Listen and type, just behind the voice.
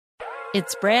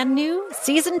It's brand new,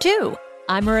 Season 2.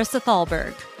 I'm Marissa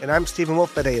Thalberg. And I'm Stephen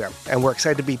Wolf Pereira, and we're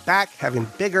excited to be back having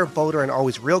bigger, bolder, and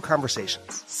always real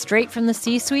conversations. Straight from the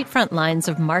C-suite front lines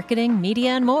of marketing, media,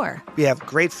 and more. We have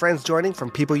great friends joining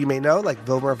from people you may know, like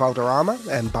Wilmer Valderrama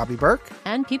and Bobby Burke.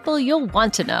 And people you'll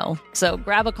want to know. So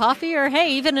grab a coffee or,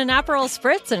 hey, even an Aperol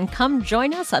Spritz and come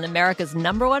join us on America's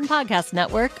 #1 podcast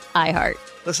network, iHeart.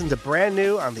 Listen to Brand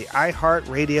New on the iHeart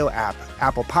Radio app,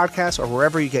 Apple Podcasts, or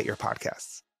wherever you get your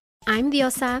podcasts. I'm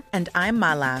Diosa. And I'm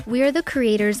Mala. We are the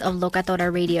creators of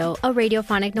Locatora Radio, a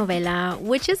radiophonic novela,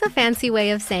 which is a fancy way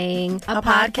of saying a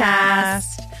podcast.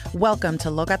 Welcome to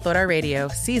Locatora Radio,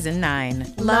 Season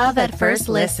 9. Love at first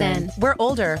listen. We're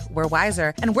older, we're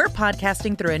wiser, and we're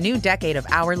podcasting through a new decade of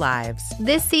our lives.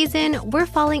 This season, we're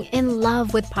falling in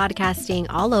love with podcasting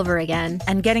all over again.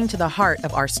 And getting to the heart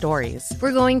of our stories.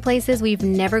 We're going places we've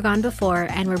never gone before,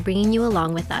 and we're bringing you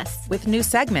along with us. With new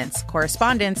segments,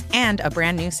 correspondence, and a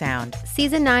brand new sound.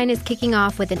 Season 9 is kicking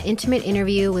off with an intimate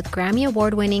interview with Grammy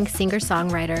Award-winning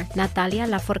singer-songwriter Natalia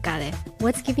Lafourcade.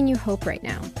 What's giving you hope right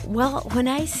now? Well, when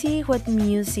I see what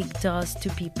music does to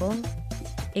people,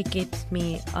 it gives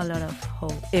me a lot of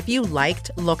hope. If you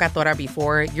liked Locatora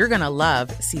before, you're going to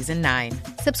love Season 9.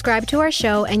 Subscribe to our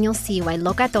show and you'll see why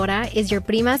Locatora is your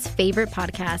prima's favorite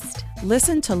podcast.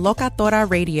 Listen to Locatora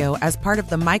Radio as part of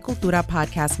the My Cultura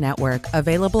Podcast Network,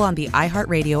 available on the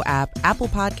iHeartRadio app, Apple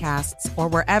Podcasts, or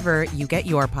wherever you get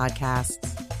your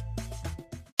podcasts.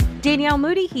 Danielle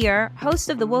Moody here,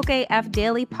 host of the Woke AF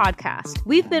Daily podcast.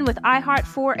 We've been with iHeart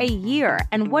for a year,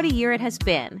 and what a year it has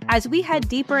been. As we head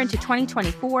deeper into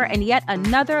 2024 and yet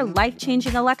another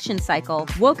life-changing election cycle,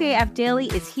 Woke AF Daily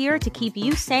is here to keep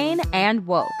you sane and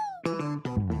woke.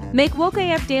 Make Woke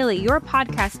AF Daily your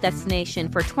podcast destination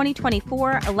for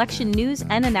 2024 election news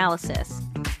and analysis.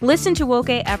 Listen to Woke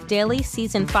AF Daily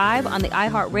Season 5 on the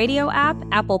iHeartRadio app,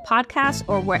 Apple Podcasts,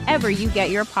 or wherever you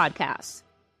get your podcasts.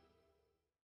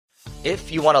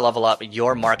 If you want to level up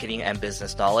your marketing and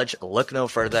business knowledge, look no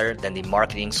further than the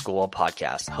Marketing School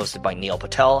podcast, hosted by Neil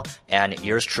Patel and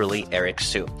yours truly, Eric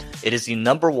Su. It is the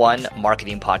 #1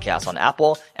 marketing podcast on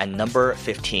Apple and number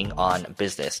 15 on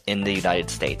business in the United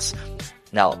States.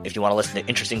 Now, if you want to listen to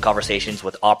interesting conversations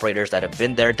with operators that have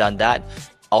been there, done that,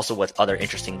 also with other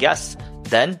interesting guests,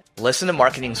 then listen to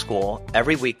Marketing School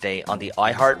every weekday on the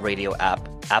iHeartRadio app,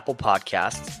 Apple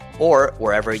Podcasts, or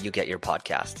wherever you get your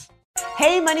podcasts.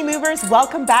 Hey, Money Movers,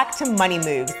 welcome back to Money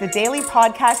Moves, the daily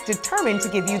podcast determined to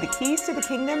give you the keys to the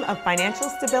kingdom of financial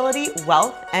stability,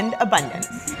 wealth, and abundance.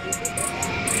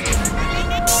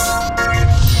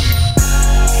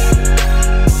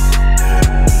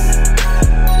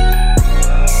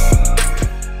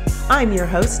 I'm your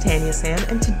host, Tanya Sam,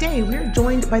 and today we're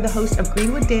joined by the host of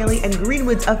Greenwood Daily and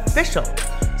Greenwood's official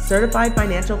certified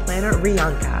financial planner,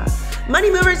 Rianka.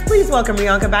 Money Movers, please welcome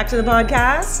Rianka back to the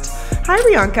podcast. Hi,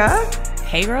 Rianka.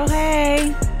 Hey, girl,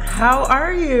 hey. How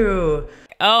are you?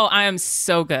 Oh, I am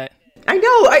so good. I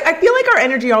know. I feel like our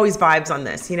energy always vibes on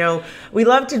this. You know, we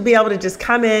love to be able to just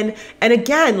come in. And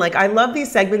again, like, I love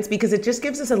these segments because it just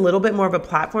gives us a little bit more of a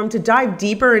platform to dive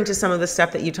deeper into some of the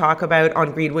stuff that you talk about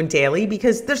on Greenwood Daily,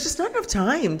 because there's just not enough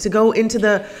time to go into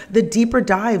the deeper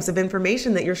dives of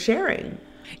information that you're sharing.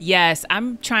 Yes,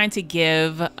 I'm trying to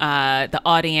give the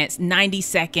audience 90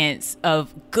 seconds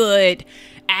of good,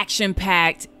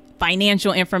 action-packed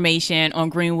financial information on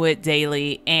Greenwood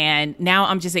Daily. And now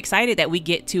I'm just excited that we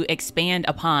get to expand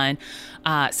upon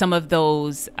some of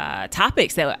those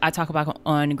topics that I talk about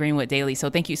on Greenwood Daily. So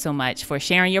thank you so much for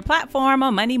sharing your platform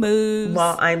on Money Moves.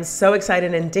 Well, I'm so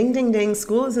excited, and ding, ding, ding,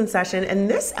 school is in session. And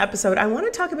this episode, I want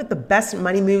to talk about the best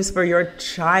money moves for your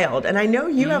child. And I know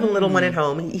you have a little one at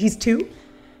home. He's 2?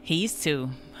 He's 2.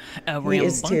 A real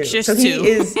bumptious so 2.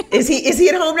 Is he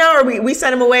at home now, or we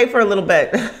sent him away for a little bit?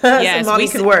 Yes, so mommy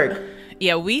could work.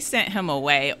 Yeah, we sent him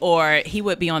away, or he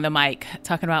would be on the mic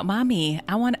talking about, Mommy,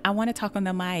 I want to talk on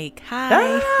the mic.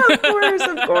 Hi. Of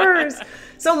course.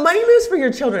 So money moves for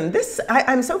your children.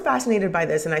 I'm so fascinated by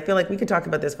this, and I feel like we could talk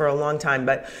about this for a long time,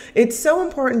 but it's so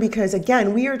important because,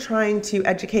 again, we are trying to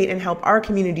educate and help our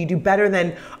community do better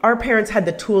than our parents had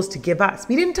the tools to give us.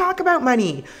 We didn't talk about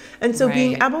money. And so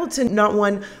being able to, not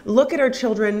one, look at our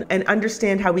children and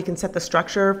understand how we can set the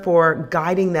structure for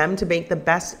guiding them to make the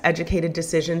best educated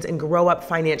decisions and grow up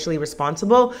financially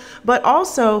responsible, but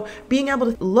also being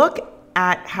able to look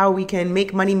at how we can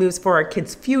make money moves for our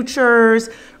kids' futures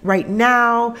right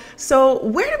now. So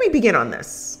where do we begin on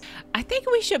this? I think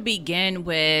we should begin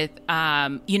with,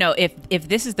 if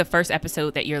this is the first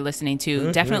episode that you're listening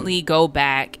to, definitely go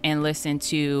back and listen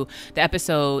to the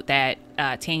episode that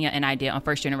Tanya and I did on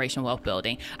first generation wealth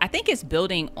building. I think it's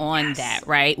building on that,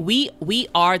 right? We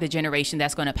are the generation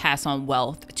that's going to pass on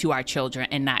wealth to our children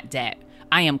and not debt.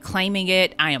 I am claiming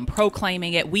it. I am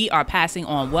proclaiming it. We are passing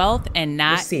on wealth and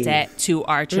not debt to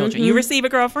our children. You receive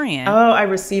it, girlfriend. Oh, I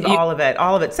receive all of it.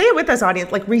 All of it. Say it with us,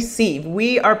 audience. Like, receive.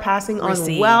 We are passing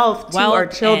on wealth to our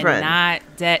children. And not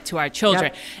debt to our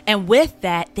children. Yep. And with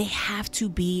that, they have to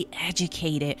be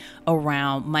educated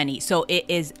around money. So it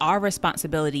is our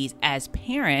responsibilities as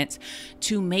parents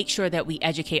to make sure that we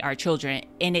educate our children.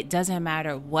 And it doesn't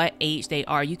matter what age they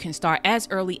are. You can start as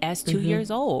early as 2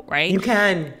 years old, right? You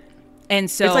can. And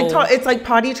so it's like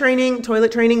potty training,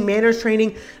 toilet training, manners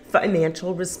training,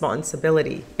 financial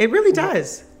responsibility. It really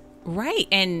does. Right.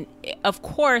 And of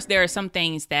course, there are some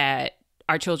things that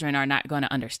our children are not going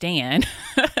to understand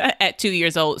at 2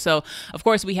 years old. So, of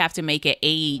course, we have to make it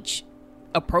age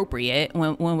appropriate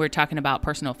when we're talking about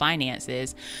personal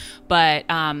finances. But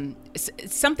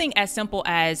something as simple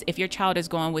as if your child is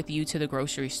going with you to the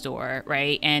grocery store,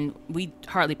 right? And we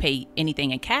hardly pay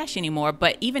anything in cash anymore.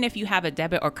 But even if you have a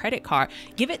debit or credit card,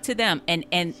 give it to them and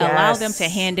allow them to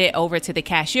hand it over to the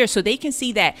cashier so they can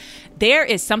see that there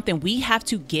is something we have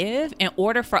to give in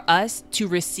order for us to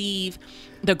receive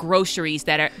the groceries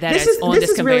that are on this conveyor belt.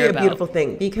 This is really a beautiful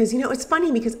thing because, it's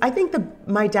funny because I think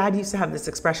my dad used to have this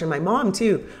expression, my mom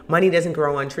too, money doesn't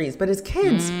grow on trees. But as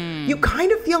kids, you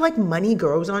kind of feel like money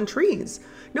grows on trees.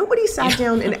 Nobody sat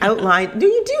down and outlined,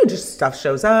 just stuff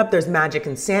shows up. There's magic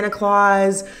in Santa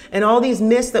Claus and all these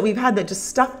myths that we've had that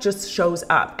stuff just shows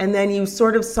up. And then you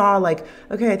sort of saw like,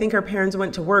 okay, I think our parents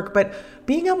went to work, but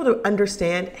being able to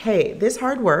understand, hey, this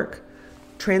hard work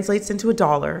translates into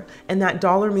 $1, and that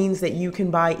 $1 means that you can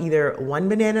buy either one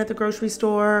banana at the grocery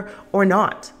store or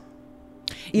not.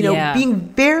 Being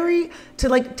very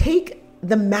to take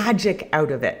the magic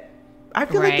out of it. I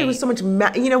feel like there was so much,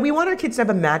 we want our kids to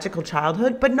have a magical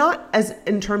childhood, but not as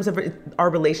in terms of our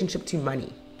relationship to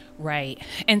money. Right.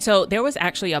 And so there was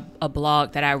actually a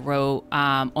blog that I wrote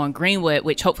on Greenwood,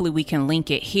 which hopefully we can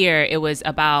link it here. It was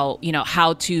about,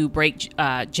 how to break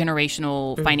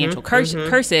generational financial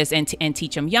curses and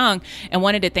teach them young. And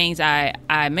one of the things I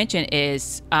mentioned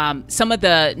is some of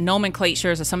the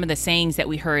nomenclatures or some of the sayings that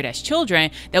we heard as children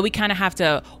that we kind of have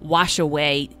to wash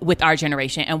away with our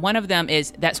generation. And one of them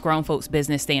is, that's grown folks'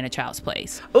 business, stay in a child's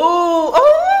place.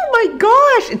 Oh my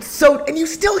gosh. It's so, and you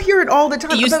still hear it all the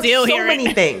time. You still hear so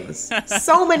many things.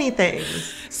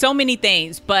 So many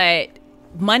things, but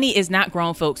money is not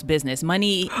grown folks' business.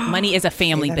 Money is a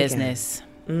family business.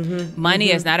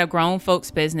 Money is not a grown folks'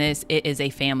 business. It is a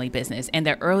family business. And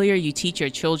the earlier you teach your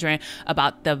children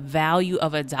about the value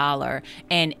of $1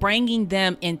 and bringing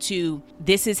them into,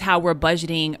 this is how we're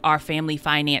budgeting our family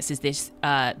finances this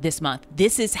month.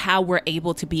 This is how we're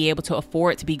able to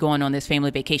afford to be going on this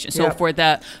family vacation. So for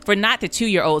not the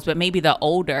 2-year-olds, but maybe the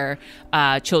older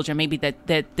children, maybe the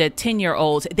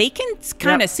 10-year-olds, they can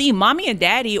kind of see mommy and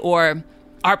daddy, or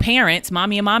our parents,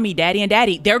 mommy and mommy, daddy and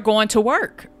daddy, they're going to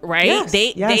work, right?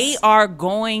 They are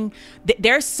going,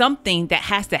 there's something that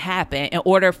has to happen in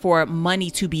order for money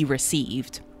to be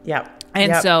received.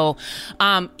 And so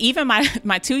even my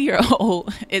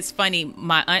 2-year-old, it's funny,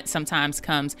 my aunt sometimes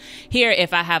comes here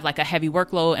if I have like a heavy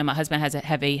workload and my husband has a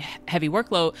heavy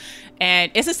workload.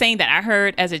 And it's a saying that I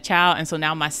heard as a child. And so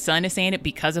now my son is saying it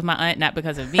because of my aunt, not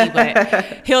because of me.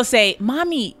 But he'll say,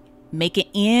 "Mommy, making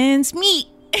ends meet."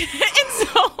 And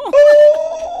so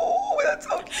that's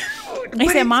so cute. He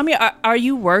said, "Mommy, are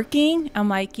you working?" I'm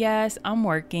like, "Yes, I'm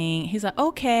working." He's like,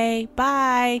 "Okay,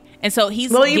 bye." And so he's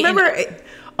you remember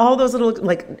all those little,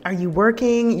 like, are you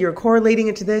working? You're correlating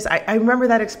it to this. I remember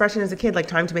that expression as a kid, like,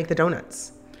 time to make the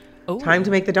donuts. Ooh. Time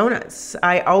to make the donuts.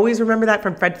 I always remember that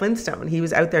from Fred Flintstone. He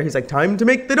was out there. He's like, time to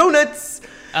make the donuts.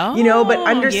 Oh, but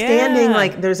understanding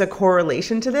like there's a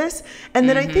correlation to this. And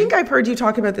then I think I've heard you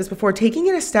talk about this before, taking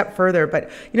it a step further. But,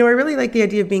 I really like the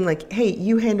idea of being like, hey,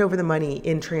 you hand over the money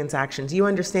in transactions. You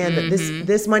understand that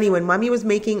this money, when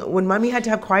mommy had to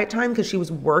have quiet time because she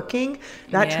was working,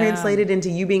 that translated into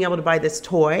you being able to buy this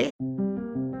toy.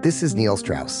 This is Neil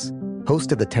Strauss,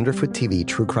 host of the Tenderfoot TV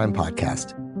True Crime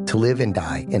Podcast, To Live and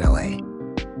Die in LA.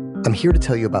 I'm here to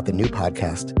tell you about the new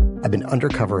podcast I've been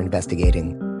undercover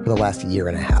investigating for the last 1.5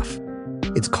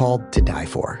 years. It's called To Die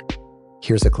For.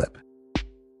 Here's a clip.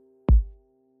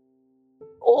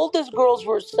 All these girls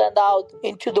were sent out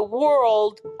into the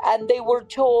world and they were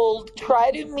told, try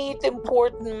to meet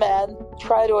important men,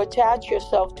 try to attach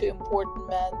yourself to important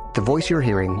men. The voice you're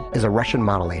hearing is a Russian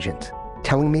model agent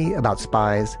telling me about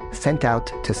spies sent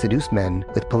out to seduce men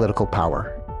with political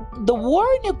power. The war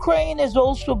in Ukraine is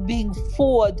also being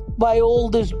fought by all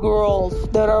these girls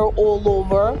that are all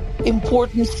over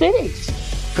important cities.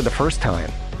 For the first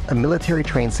time, a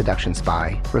military-trained seduction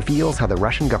spy reveals how the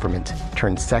Russian government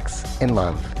turned sex and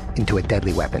love into a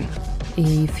deadly weapon.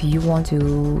 If you want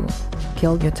to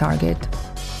kill your target,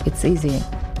 it's easy.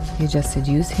 You just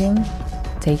seduce him,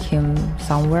 take him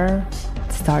somewhere,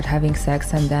 start having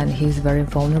sex, and then he's very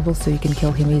vulnerable, so you can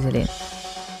kill him easily.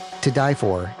 To Die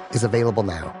For is available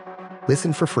now.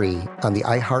 Listen for free on the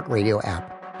iHeartRadio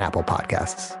app, Apple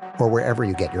Podcasts, or wherever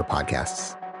you get your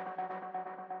podcasts.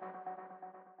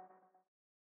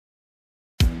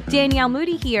 Danielle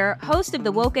Moody here, host of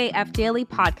the Woke AF Daily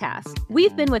podcast.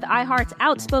 We've been with iHeart's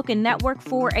Outspoken Network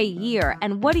for a year,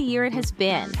 and what a year it has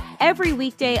been. Every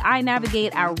weekday, I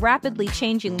navigate our rapidly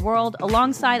changing world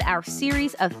alongside our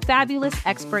series of fabulous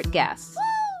expert guests.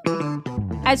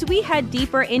 As we head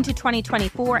deeper into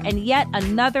 2024 and yet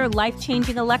another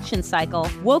life-changing election cycle,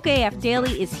 Woke AF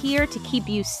Daily is here to keep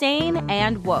you sane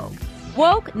and woke.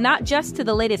 Woke not just to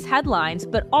the latest headlines,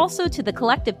 but also to the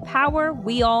collective power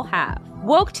we all have.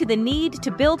 Woke to the need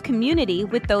to build community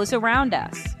with those around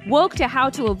us. Woke to how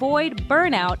to avoid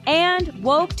burnout, and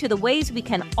woke to the ways we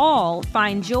can all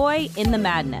find joy in the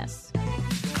madness.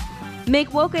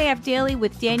 Make Woke AF Daily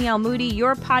with Danielle Moody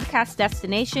your podcast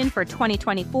destination for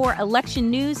 2024 election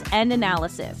news and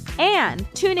analysis. And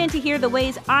tune in to hear the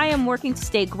ways I am working to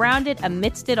stay grounded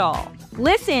amidst it all.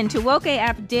 Listen to Woke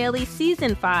AF Daily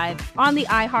Season 5 on the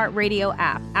iHeartRadio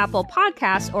app, Apple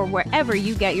Podcasts, or wherever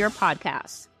you get your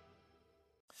podcasts.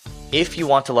 If you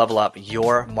want to level up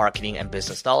your marketing and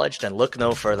business knowledge, then look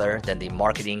no further than the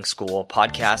Marketing School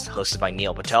podcast hosted by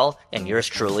Neil Patel and yours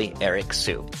truly, Eric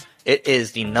Su. It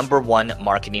is the #1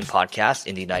 marketing podcast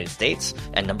in the United States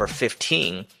and number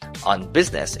 15 on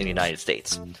business in the United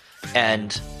States.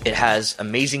 And it has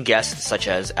amazing guests such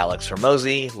as Alex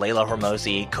Hormozi, Layla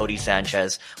Hormozi, Cody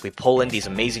Sanchez. We pull in these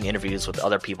amazing interviews with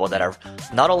other people that are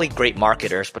not only great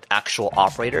marketers, but actual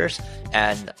operators.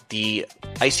 And the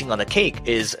icing on the cake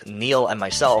is Neil and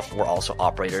myself were also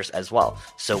operators as well.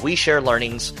 So we share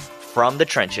learnings from the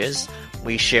trenches.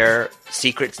 We share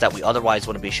secrets that we otherwise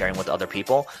wouldn't be sharing with other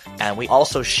people. And we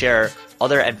also share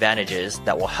other advantages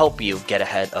that will help you get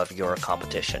ahead of your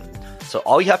competition. So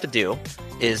all you have to do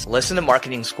is listen to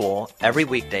Marketing School every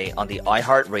weekday on the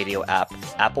iHeartRadio app,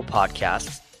 Apple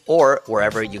Podcasts, or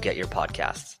wherever you get your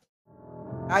podcasts.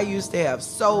 I used to have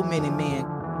so many men.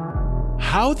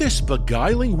 How this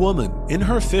beguiling woman in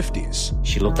her 50s,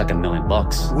 she looked like $1 million,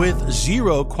 with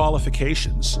zero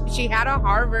qualifications, she had a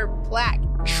Harvard plaque,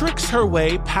 tricks her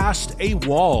way past a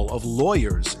wall of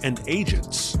lawyers and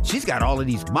agents. She's got all of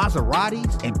these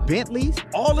Maseratis and Bentleys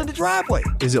all in the driveway.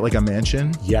 Is it like a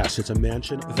mansion? Yes, it's a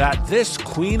mansion that this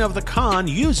queen of the con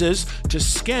uses to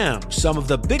scam some of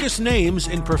the biggest names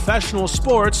in professional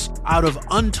sports out of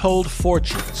untold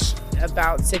fortunes.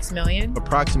 About $6 million.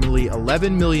 Approximately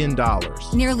 $11 million.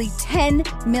 Nearly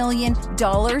 $10 million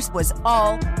was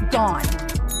all gone.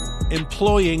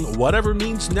 Employing whatever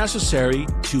means necessary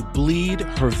to bleed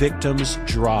her victims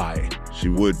dry. She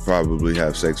would probably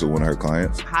have sex with one of her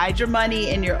clients. Hide your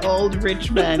money in your old rich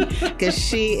man, because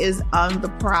she is on the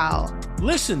prowl.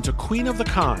 Listen to Queen of the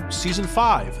Con, Season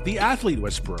 5, The Athlete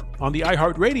Whisperer, on the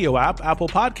iHeartRadio app, Apple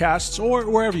Podcasts, or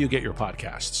wherever you get your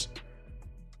podcasts.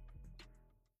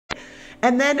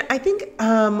 And then I think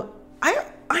I'm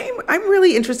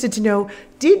really interested to know,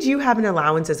 did you have an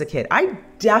allowance as a kid? I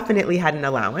definitely had an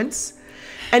allowance.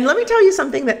 And let me tell you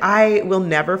something that I will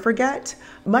never forget.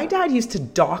 My dad used to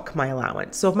dock my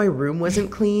allowance. So if my room wasn't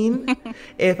clean,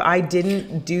 if I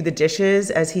didn't do the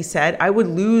dishes, as he said, I would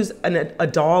lose a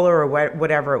dollar or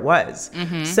whatever it was.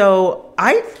 Mm-hmm. So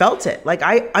I felt it. Like,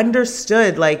 I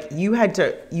understood, like, you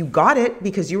got it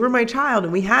because you were my child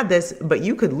and we had this, but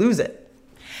you could lose it.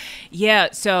 Yeah,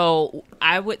 so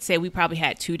I would say we probably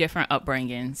had two different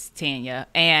upbringings, Tanya.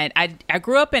 And I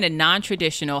grew up in a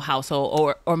non-traditional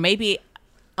household, or maybe,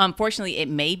 unfortunately, it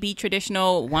may be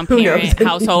traditional, one-parent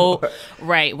household.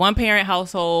 Right, one-parent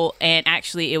household. And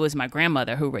actually, it was my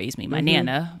grandmother who raised me, my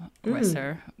Nana.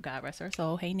 God rest her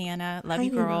soul. Hey, Nana. Love you,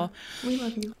 girl. We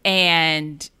love you.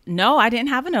 And no, I didn't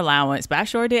have an allowance, but I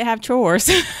sure did have chores.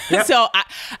 Yep. So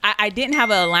I didn't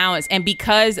have an allowance. And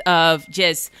because of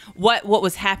just what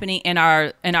was happening in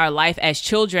our life as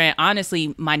children,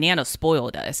 honestly, my Nana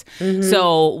spoiled us. Mm-hmm.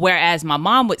 So whereas my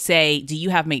mom would say, do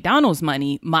you have McDonald's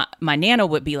money? My Nana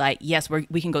would be like, yes,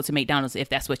 we can go to McDonald's if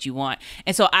that's what you want.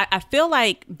 And so I feel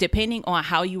like depending on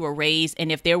how you were raised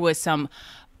and if there was some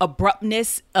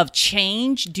abruptness of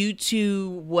change due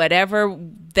to whatever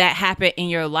that happened in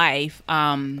your life,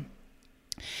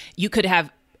 you could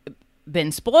have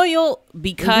been spoiled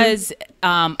because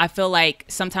I feel like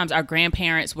sometimes our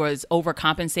grandparents was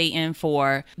overcompensating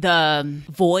for the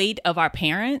void of our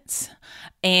parents.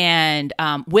 And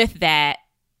with that,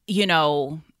 you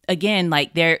know, again,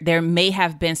 like there may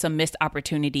have been some missed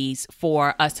opportunities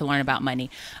for us to learn about money.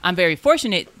 I'm very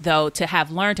fortunate, though, to have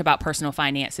learned about personal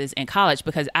finances in college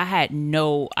because I had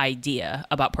no idea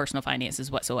about personal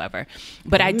finances whatsoever.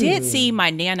 But I did see my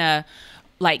Nana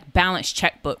like balance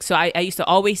checkbook. So I used to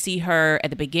always see her at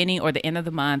the beginning or the end of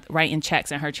the month writing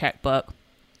checks in her checkbook.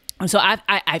 And so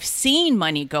I've seen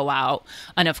money go out,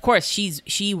 and of course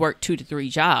she worked 2 to 3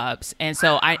 jobs, and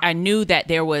so I knew that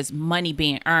there was money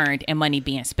being earned and money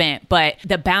being spent. But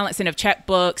the balancing of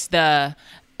checkbooks,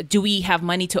 do we have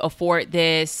money to afford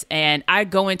this? And I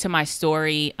go into my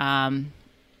story, and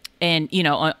you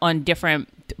know, on different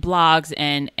blogs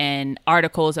and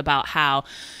articles about how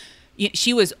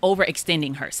she was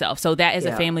overextending herself. So that is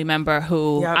a family member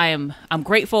who I'm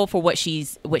grateful for what she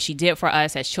did for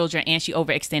us as children, and she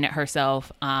overextended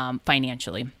herself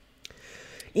financially.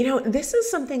 You know, this is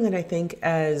something that I think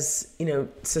as, you know,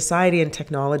 society and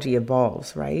technology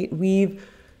evolves, right?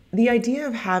 The idea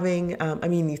of having, I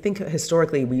mean, you think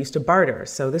historically we used to barter.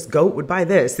 So this goat would buy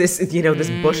this, you know,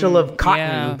 this bushel of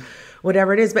cotton,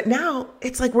 whatever it is. But now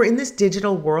it's like we're in this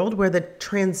digital world where the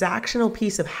transactional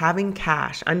piece of having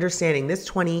cash, understanding this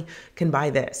 20 can buy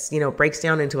this, you know, breaks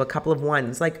down into a couple of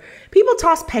ones. Like people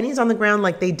toss pennies on the ground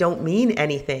like they don't mean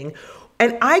anything.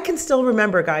 And I can still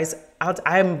remember, guys,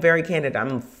 I'm very candid.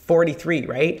 I'm 43,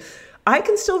 right? I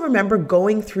can still remember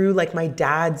going through like my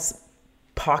dad's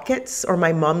pockets or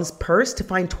my mom's purse to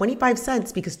find 25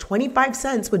 cents because 25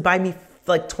 cents would buy me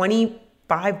like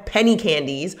 25 penny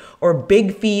candies or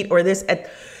Big Feet or this.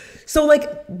 So like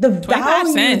the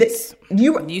value that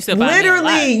you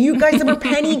literally, you guys were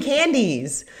penny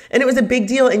candies and it was a big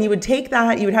deal. And you would take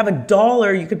that, you would have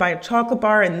 $1, you could buy a chocolate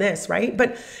bar and this, right?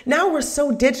 But now we're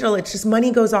so digital. It's just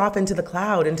money goes off into the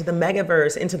cloud, into the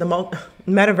megaverse, into the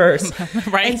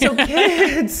metaverse. Right. And so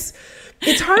kids,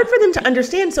 it's hard for them to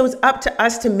understand. So it's up to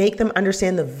us to make them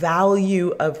understand the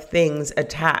value of things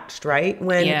attached, right?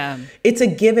 When it's a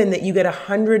given that you get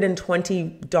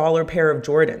 $120 pair of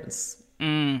Jordans.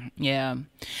 And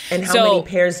how many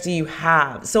pairs do you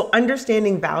have? So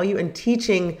understanding value and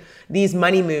teaching these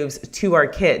money moves to our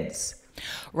kids.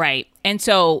 Right. And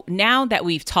so now that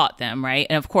we've taught them, right?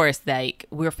 And of course, like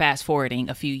we're fast forwarding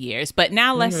a few years, but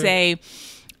now let's say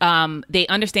they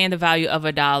understand the value of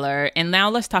 $1. And now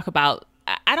let's talk about,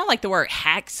 I don't like the word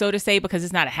hack, so to say, because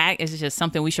it's not a hack. It's just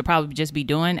something we should probably just be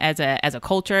doing as a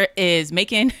culture is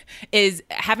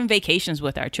having vacations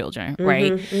with our children.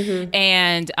 Right.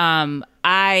 And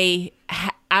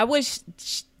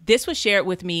this was shared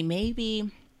with me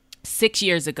maybe 6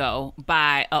 years ago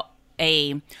by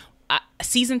a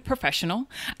seasoned professional.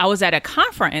 I was at a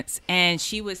conference and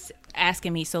she was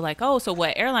asking me, so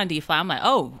what airline do you fly? I'm like,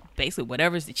 basically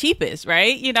whatever's the cheapest,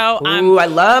 right? You know, I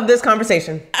love this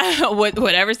conversation.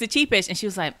 Whatever's the cheapest. And she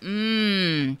was like,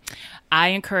 I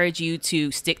encourage you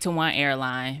to stick to one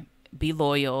airline, be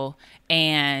loyal,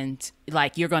 and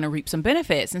like you're going to reap some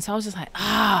benefits. And so I was just like,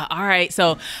 all right.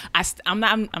 So I'm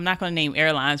not going to name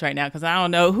airlines right now because I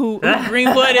don't know who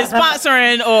Greenwood is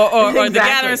sponsoring or the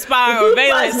Gathering Spire or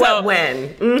Valence. So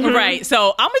when right.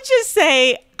 So I'm gonna just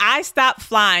say I stopped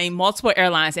flying multiple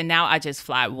airlines and now I just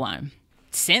fly one.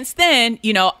 Since then,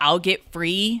 you know, I'll get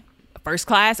free first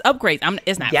class upgrades.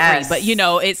 It's not free, but you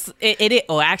know, it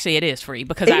is free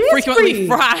because I frequently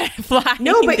fly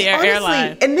their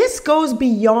airline. And this goes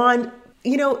beyond,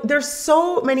 you know, there's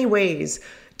so many ways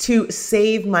to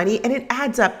save money and it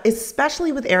adds up,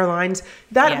 especially with airlines.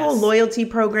 That whole loyalty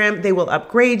program, they will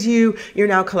upgrade you. You're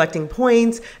now collecting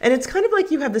points. And it's kind of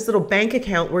like you have this little bank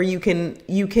account where you can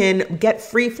get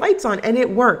free flights on, and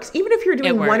it works. Even if you're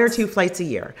doing 1 or 2 flights a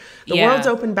year. The world's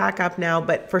opened back up now,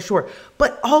 but for sure.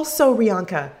 But also,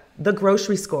 Rianka, the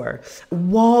grocery store,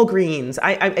 Walgreens.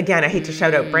 I hate to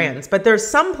shout out brands, but there's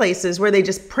some places where they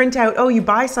just print out, you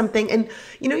buy something. And,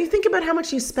 you know, you think about how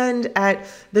much you spend at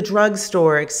the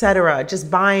drugstore, etc.,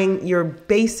 just buying your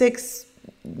basics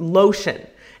lotion.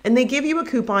 And they give you a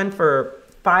coupon for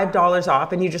 $5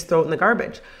 off and you just throw it in the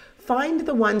garbage. Find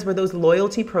the ones where those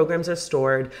loyalty programs are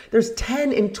stored. There's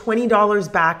 $10 and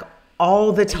 $20 back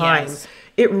all the time. Yes.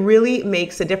 It really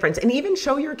makes a difference. And even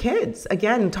show your kids.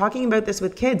 Again, talking about this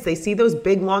with kids, they see those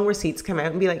big long receipts come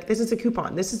out and be like, this is a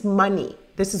coupon. This is money.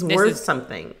 This is worth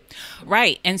something.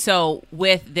 Right. And so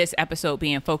with this episode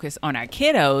being focused on our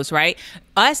kiddos, right,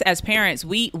 us as parents,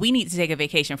 we need to take a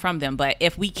vacation from them. But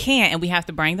if we can't and we have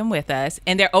to bring them with us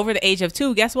and they're over the age of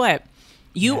 2, guess what?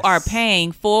 You are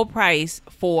paying full price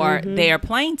for their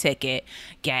plane ticket.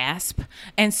 Gasp.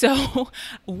 And so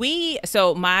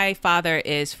my father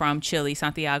is from Chile,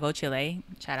 Santiago, Chile.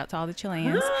 Shout out to all the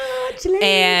Chileans. Chile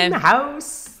in the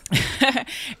house.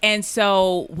 And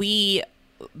so we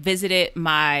visited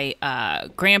my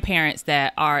grandparents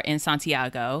that are in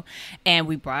Santiago, and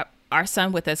we brought our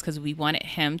son with us because we wanted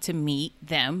him to meet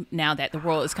them now that the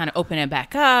world is kind of opening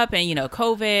back up and,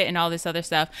 COVID and all this other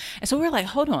stuff. And so we're like,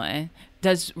 hold on.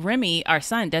 Does Remy, our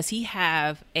son, does he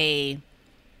have a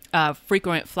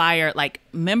frequent flyer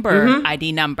member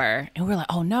ID number? And we're like,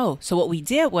 oh no. So what we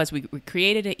did was we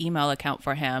created an email account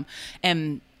for him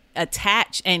and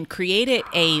attached and created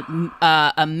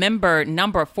a member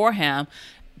number for him,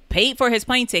 paid for his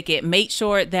plane ticket, made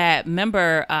sure that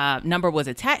member number was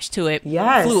attached to it.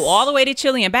 Yes. Flew all the way to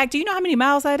Chile and back. Do you know how many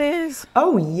miles that is?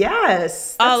 Oh,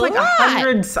 yes. That's like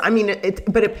 100. I mean,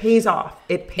 but it pays off.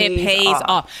 It pays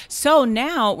off. So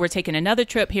now we're taking another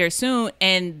trip here soon.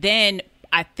 And then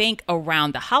I think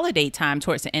around the holiday time,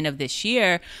 towards the end of this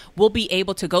year, we'll be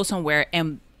able to go somewhere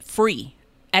and free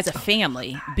as a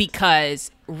family, because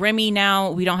Remy,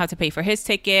 now we don't have to pay for his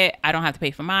ticket. I don't have to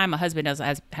pay for mine. My husband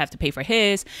doesn't have to pay for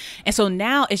his. And so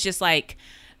now it's just kind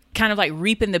of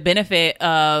reaping the benefit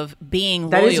of being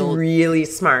loyal. That is really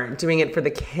smart, doing it for the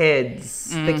kids.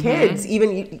 The kids,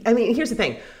 here's the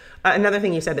thing. Another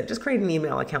thing you said, that just create an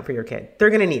email account for your kid. They're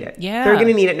going to need it. Yeah. They're going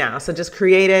to need it now. So just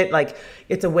create it.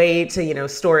 It's a way to,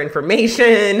 store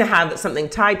information, have something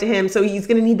tied to him. So he's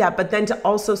going to need that. But then to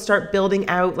also start building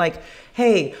out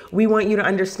hey, we want you to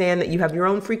understand that you have your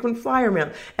own frequent flyer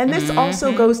mail. And this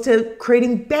also goes to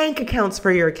creating bank accounts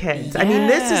for your kids.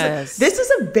 Yes. This is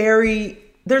a very,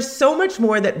 there's so much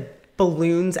more that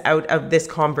balloons out of this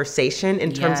conversation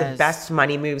in terms of best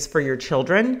money moves for your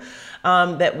children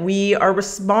that we are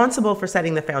responsible for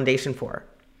setting the foundation for.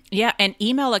 Yeah, and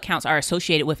email accounts are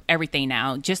associated with everything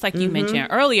now. Just like you mentioned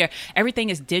earlier, everything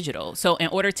is digital. So in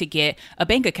order to get a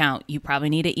bank account, you probably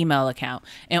need an email account.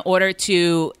 In order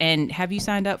to, and have you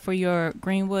signed up for your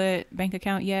Greenwood bank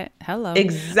account yet? Hello.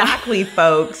 Exactly,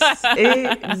 folks.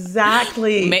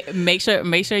 Exactly. Make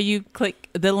sure you click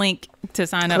the link to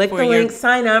sign up. Click the link,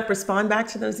 sign up, respond back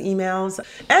to those emails.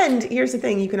 And here's the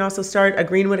thing, you can also start a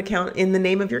Greenwood account in the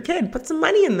name of your kid. Put some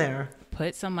money in there.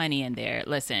 Put some money in there.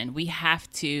 Listen, we have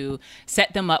to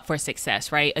set them up for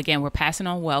success, right? Again, we're passing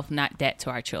on wealth, not debt, to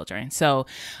our children. So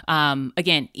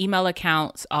again, email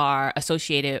accounts are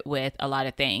associated with a lot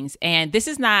of things. And this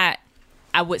is not,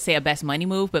 I would say, a best money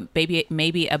move, but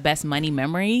maybe a best money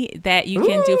memory that you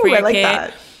can do for your kid.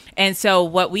 That. And so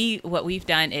what we've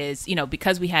done is,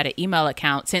 because we had an email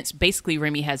account, since basically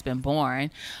Remy has been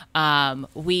born,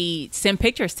 we send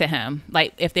pictures to him.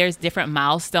 If there's different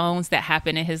milestones that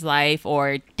happen in his life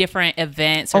or different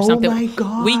events or something, my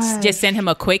gosh, we just send him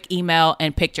a quick email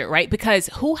and picture, right? Because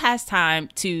who has time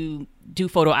to do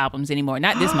photo albums anymore?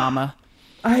 Not this mama.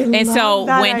 So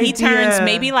when he turns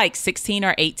maybe 16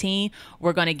 or 18,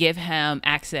 we're going to give him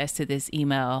access to this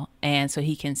email. And so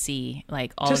he can see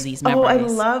all of these memories. Oh, I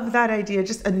love that idea.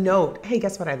 Just a note. Hey,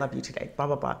 guess what? I love you today. Blah,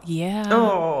 blah, blah. Yeah.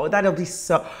 Oh,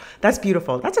 that's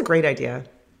beautiful. That's a great idea.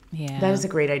 Yeah. That is a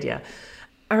great idea.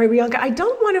 All right, Bianca, I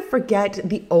don't want to forget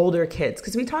the older kids,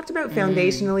 because we talked about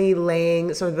foundationally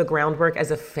laying sort of the groundwork as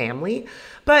a family.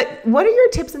 But what are your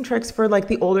tips and tricks for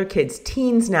the older kids,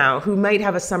 teens now, who might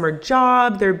have a summer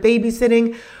job, they're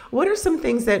babysitting? What are some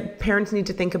things that parents need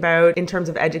to think about in terms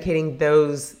of educating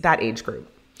that age group?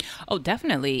 Oh,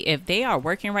 definitely. If they are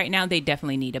working right now, they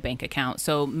definitely need a bank account.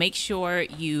 So make sure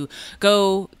you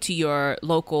go to your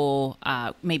local,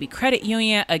 maybe credit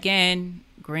union. Again,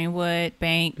 Greenwood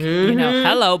Bank,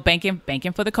 hello, banking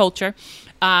for the culture.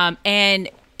 And,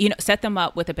 set them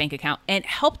up with a bank account and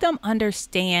help them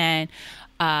understand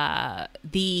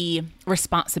the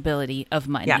responsibility of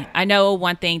money. Yeah. I know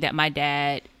one thing that my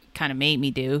dad kind of made me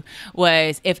do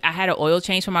was, if I had an oil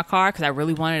change for my car, because I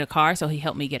really wanted a car, so he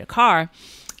helped me get a car,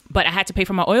 but I had to pay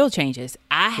for my oil changes.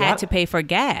 I had to pay for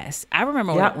gas. I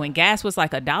remember when gas was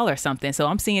 $1 something. So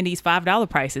I'm seeing these $5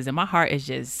 prices and my heart is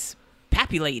just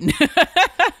populating.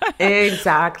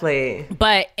 Exactly.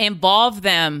 But involve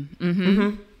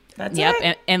them. That's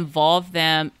it. Involve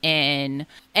them in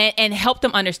and help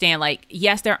them understand,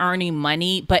 yes, they're earning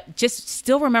money, but just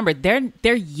still remember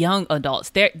they're young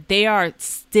adults. They are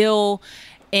still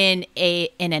in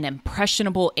an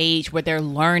impressionable age where they're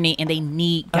learning and they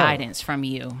need guidance from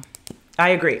you. I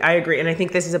agree. And I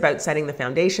think this is about setting the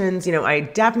foundations. I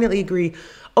definitely agree.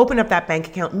 Open up that bank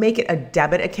account, make it a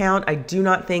debit account. I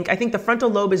think the frontal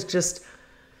lobe is just,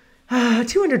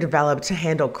 too underdeveloped to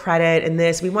handle credit and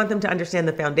this. We want them to understand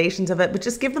the foundations of it, but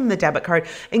just give them the debit card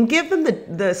and give them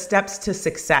the steps to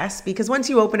success. Because once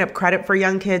you open up credit for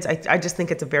young kids, I just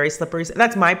think it's a very slippery.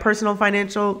 That's my personal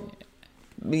financial,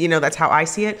 that's how I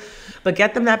see it. But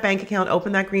get them that bank account,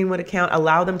 open that Greenwood account,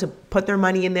 allow them to put their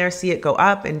money in there, see it go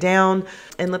up and down,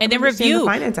 and let them understand the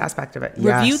finance aspect of it.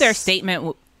 Review their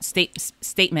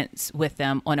statements with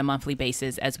them on a monthly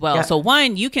basis as well. Yeah. So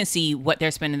one, you can see what they're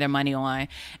spending their money on,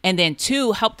 and then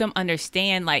two, help them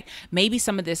understand like maybe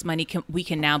some of this money we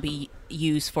can now be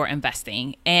used for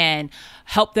investing, and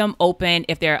help them open,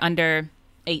 if they're under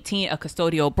 18, a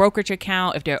custodial brokerage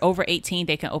account. If they're over 18,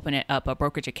 they can open it up a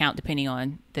brokerage account depending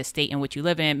on the state in which you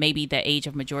live in. Maybe the age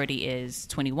of majority is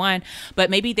 21, but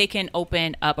maybe they can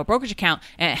open up a brokerage account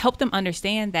and help them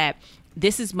understand that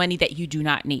this is money that you do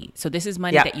not need. So this is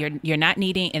money that you're not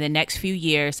needing in the next few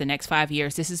years, the next 5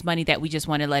 years. This is money that we just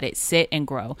want to let it sit and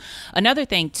grow. Another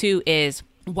thing too is,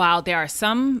 while there are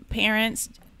some parents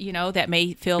that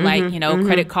may feel like,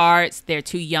 credit cards, they're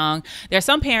too young. There are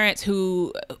some parents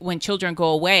who, when children go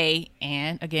away,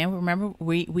 and again, remember,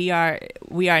 we are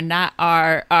not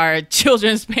our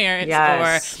children's parents.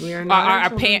 Yes, we are not our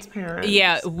children's parents.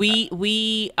 Yeah,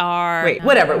 we are. Wait,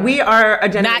 whatever. We are a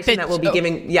generation that will be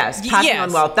passing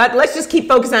on wealth. Let's just keep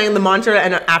focusing on the mantra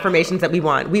and affirmations that we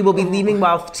want. We will be leaving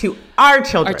wealth to our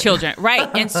children. Right.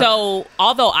 And so,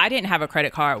 although I didn't have a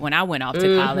credit card when I went off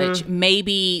to college,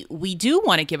 maybe we do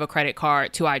want to give a credit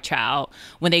card to our child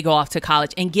when they go off to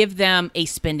college and give them a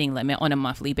spending limit on a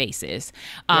monthly basis.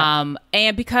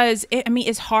 And because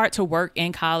it's hard to work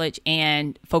in college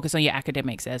and focus on your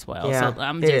academics as well. Yeah, so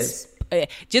I'm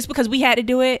just because we had to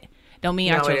do it, don't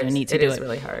mean our children need to do it. It is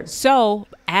really hard. So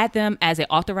add them as an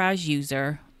authorized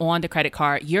user on the credit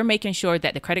card. You're making sure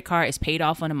that the credit card is paid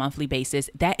off on a monthly basis.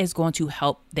 That is going to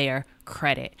help their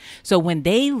credit. So when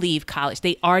they leave college,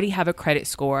 they already have a credit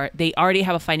score. They already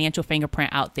have a financial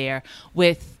fingerprint out there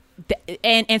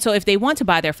and so if they want to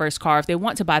buy their first car, if they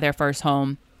want to buy their first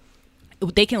home,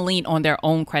 they can lean on their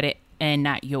own credit and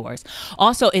not yours.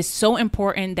 Also, it's so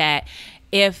important that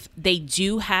if they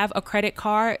do have a credit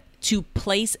card, to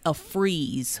place a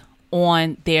freeze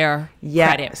on their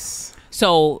credit.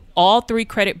 So all 3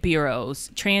 credit bureaus,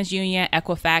 TransUnion,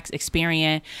 Equifax,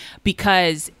 Experian,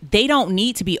 because they don't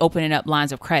need to be opening up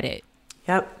lines of credit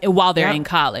while they're in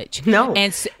college. No.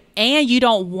 And you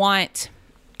don't want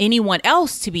anyone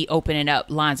else to be opening up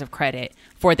lines of credit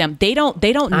for them. They don't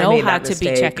know how to be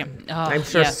checking. Oh, I'm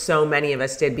sure so many of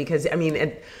us did, because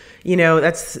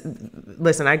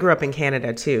listen, I grew up in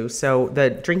Canada too. So the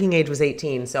drinking age was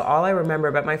 18. So all I remember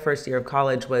about my first year of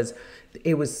college was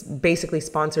it was basically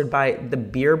sponsored by the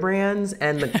beer brands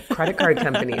and the credit card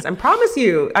companies. I promise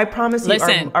you.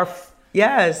 Listen,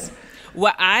 yes.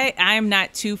 Well, I am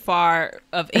not too far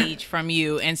of age from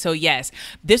you. And so, yes,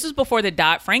 this was before the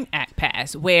Dodd-Frank Act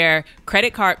passed, where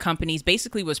credit card companies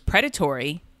basically was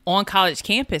predatory on college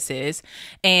campuses.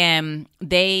 And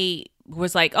they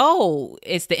was like, oh,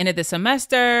 it's the end of the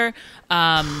semester.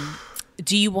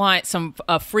 Do you want some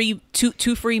free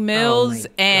two free meals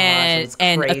and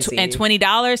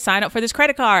 $20? Sign up for this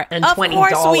credit card. And of $20.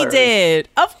 course we did.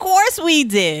 Of course we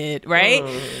did. Right.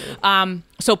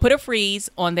 So put a freeze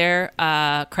on their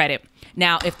credit.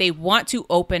 Now, if they want to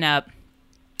open up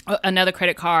another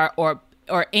credit card or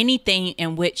anything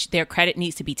in which their credit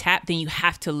needs to be tapped, then you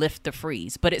have to lift the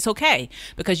freeze. But it's okay,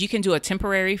 because you can do a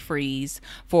temporary freeze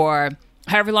for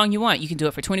however long you want. You can do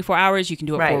it for 24 hours. You can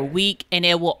do it for a week, and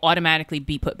it will automatically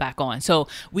be put back on. So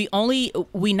we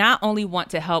not only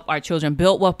want to help our children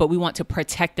build wealth, but we want to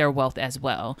protect their wealth as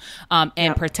well.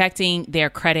 And protecting their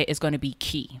credit is going to be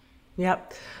key.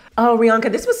 Yep. Oh, Rianka,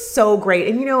 this was so great.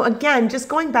 And, again, just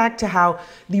going back to how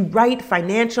the right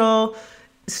financial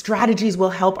strategies will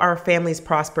help our families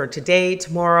prosper today,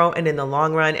 tomorrow, and in the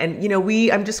long run. And,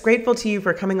 I'm just grateful to you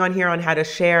for coming on here on how to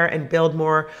share and build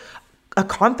a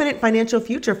confident financial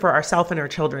future for ourselves and our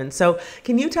children. So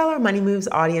can you tell our Money Moves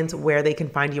audience where they can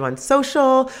find you on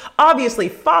social? Obviously,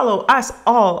 follow us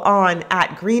all on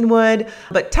 @Greenwood,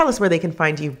 but tell us where they can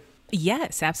find you.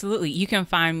 Yes, absolutely. You can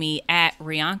find me at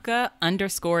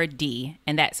Rianka_D,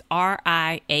 and that's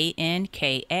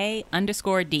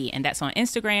RIANKA_D, and that's on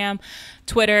Instagram,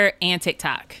 Twitter, and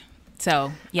TikTok.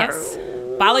 So, yes,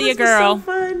 follow your girl. So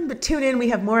fun. But tune in. We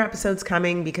have more episodes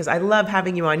coming, because I love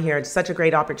having you on here. It's such a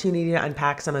great opportunity to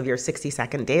unpack some of your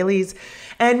 60-second dailies.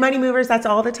 And Money Movers, that's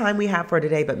all the time we have for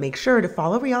today. But make sure to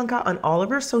follow Rianka on all of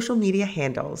her social media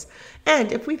handles.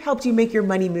 And if we've helped you make your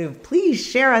money move, please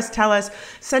share us, tell us,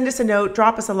 send us a note,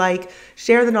 drop us a like,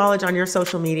 share the knowledge on your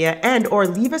social media, or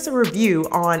leave us a review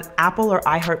on Apple or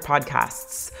iHeart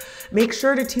Podcasts. Make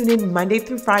sure to tune in Monday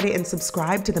through Friday and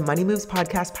subscribe to the Money Moves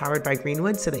podcast powered by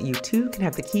Greenwood so that you too can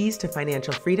have the keys to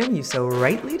financial freedom you so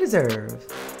rightly deserve.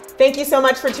 Thank you so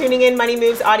much for tuning in, Money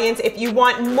Moves audience. If you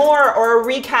want more or a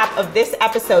recap of this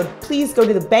episode, please go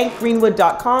to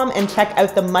thebankgreenwood.com and check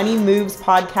out the Money Moves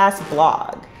podcast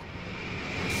blog.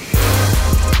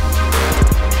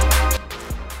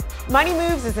 Money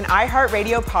Moves is an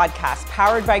iHeartRadio podcast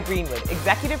powered by Greenwood,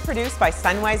 executive produced by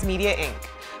Sunwise Media, Inc.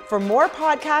 For more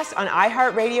podcasts on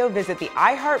iHeartRadio, visit the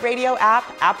iHeartRadio app,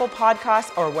 Apple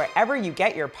Podcasts, or wherever you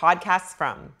get your podcasts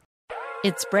from.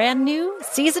 It's brand new,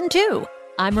 Season 2.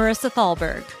 I'm Marissa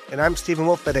Thalberg. And I'm Stephen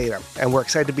Wolf Pereira. And we're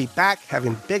excited to be back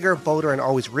having bigger, bolder, and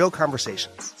always real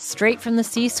conversations. Straight from the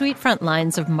C-suite front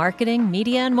lines of marketing,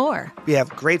 media, and more. We have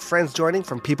great friends joining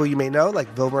from people you may know,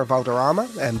 like Wilmer Valderrama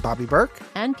and Bobby Burke.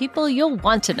 And people you'll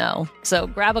want to know. So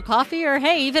grab a coffee or,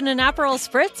 hey, even an Aperol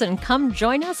Spritz and come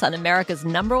join us on America's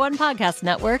 #1 podcast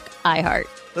network, iHeart.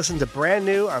 Listen to brand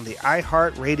new on the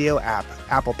iHeart Radio app,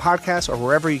 Apple Podcasts, or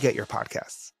wherever you get your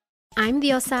podcasts. I'm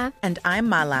Diosa. And I'm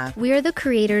Mala. We are the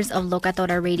creators of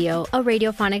Locatora Radio, a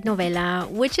radiophonic novela,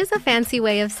 which is a fancy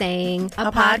way of saying a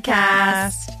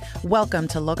podcast. Welcome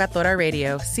to Locatora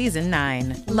Radio, Season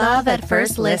 9. Love at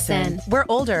first listen. We're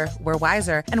older, we're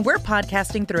wiser, and we're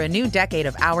podcasting through a new decade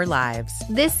of our lives.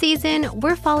 This season,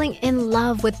 we're falling in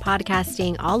love with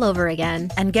podcasting all over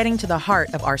again. And getting to the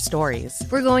heart of our stories.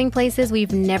 We're going places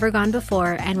we've never gone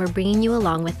before, and we're bringing you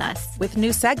along with us. With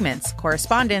new segments,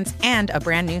 correspondence, and a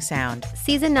brand new sound.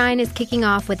 Season 9 is kicking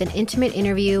off with an intimate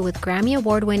interview with Grammy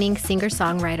Award-winning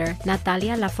singer-songwriter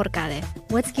Natalia Lafourcade.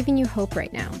 What's giving you hope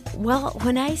right now? Well,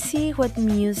 when I see what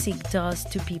music does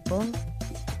to people,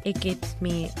 it gives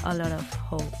me a lot of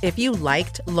hope. If you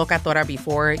liked Locatora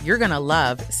before, you're going to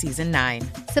love Season 9.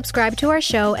 Subscribe to our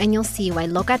show and you'll see why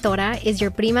Locatora is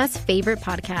your prima's favorite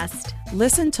podcast.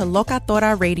 Listen to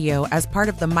Locatora Radio as part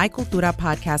of the My Cultura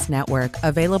Podcast Network,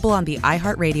 available on the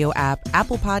iHeartRadio app,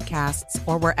 Apple Podcasts,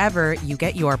 or wherever you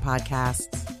get your podcasts.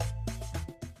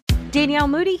 Danielle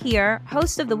Moody here,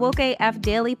 host of the Woke AF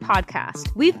Daily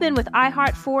podcast. We've been with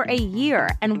iHeart for a year,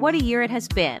 and what a year it has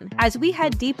been. As we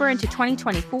head deeper into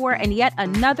 2024 and yet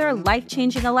another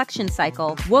life-changing election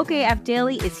cycle, Woke AF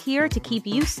Daily is here to keep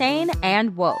you sane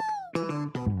and woke.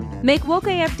 Make Woke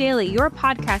AF Daily your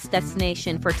podcast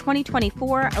destination for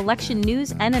 2024 election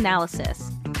news and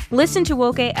analysis. Listen to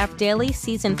Woke AF Daily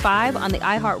Season 5 on the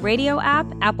iHeartRadio app,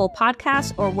 Apple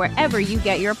Podcasts, or wherever you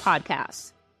get your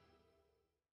podcasts.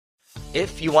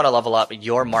 If you want to level up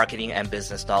your marketing and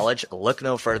business knowledge, look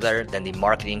no further than the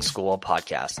Marketing School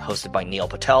podcast, hosted by Neil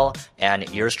Patel and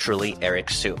yours truly, Eric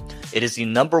Su. It is the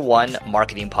 #1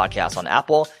 marketing podcast on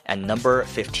Apple and number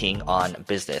 15 on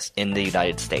business in the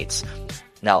United States.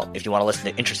 Now, if you want to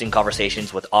listen to interesting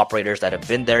conversations with operators that have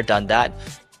been there, done that,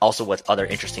 also with other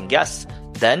interesting guests,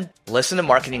 then listen to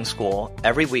Marketing School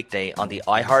every weekday on the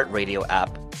iHeartRadio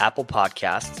app, Apple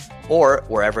Podcasts, or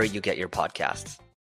wherever you get your podcasts.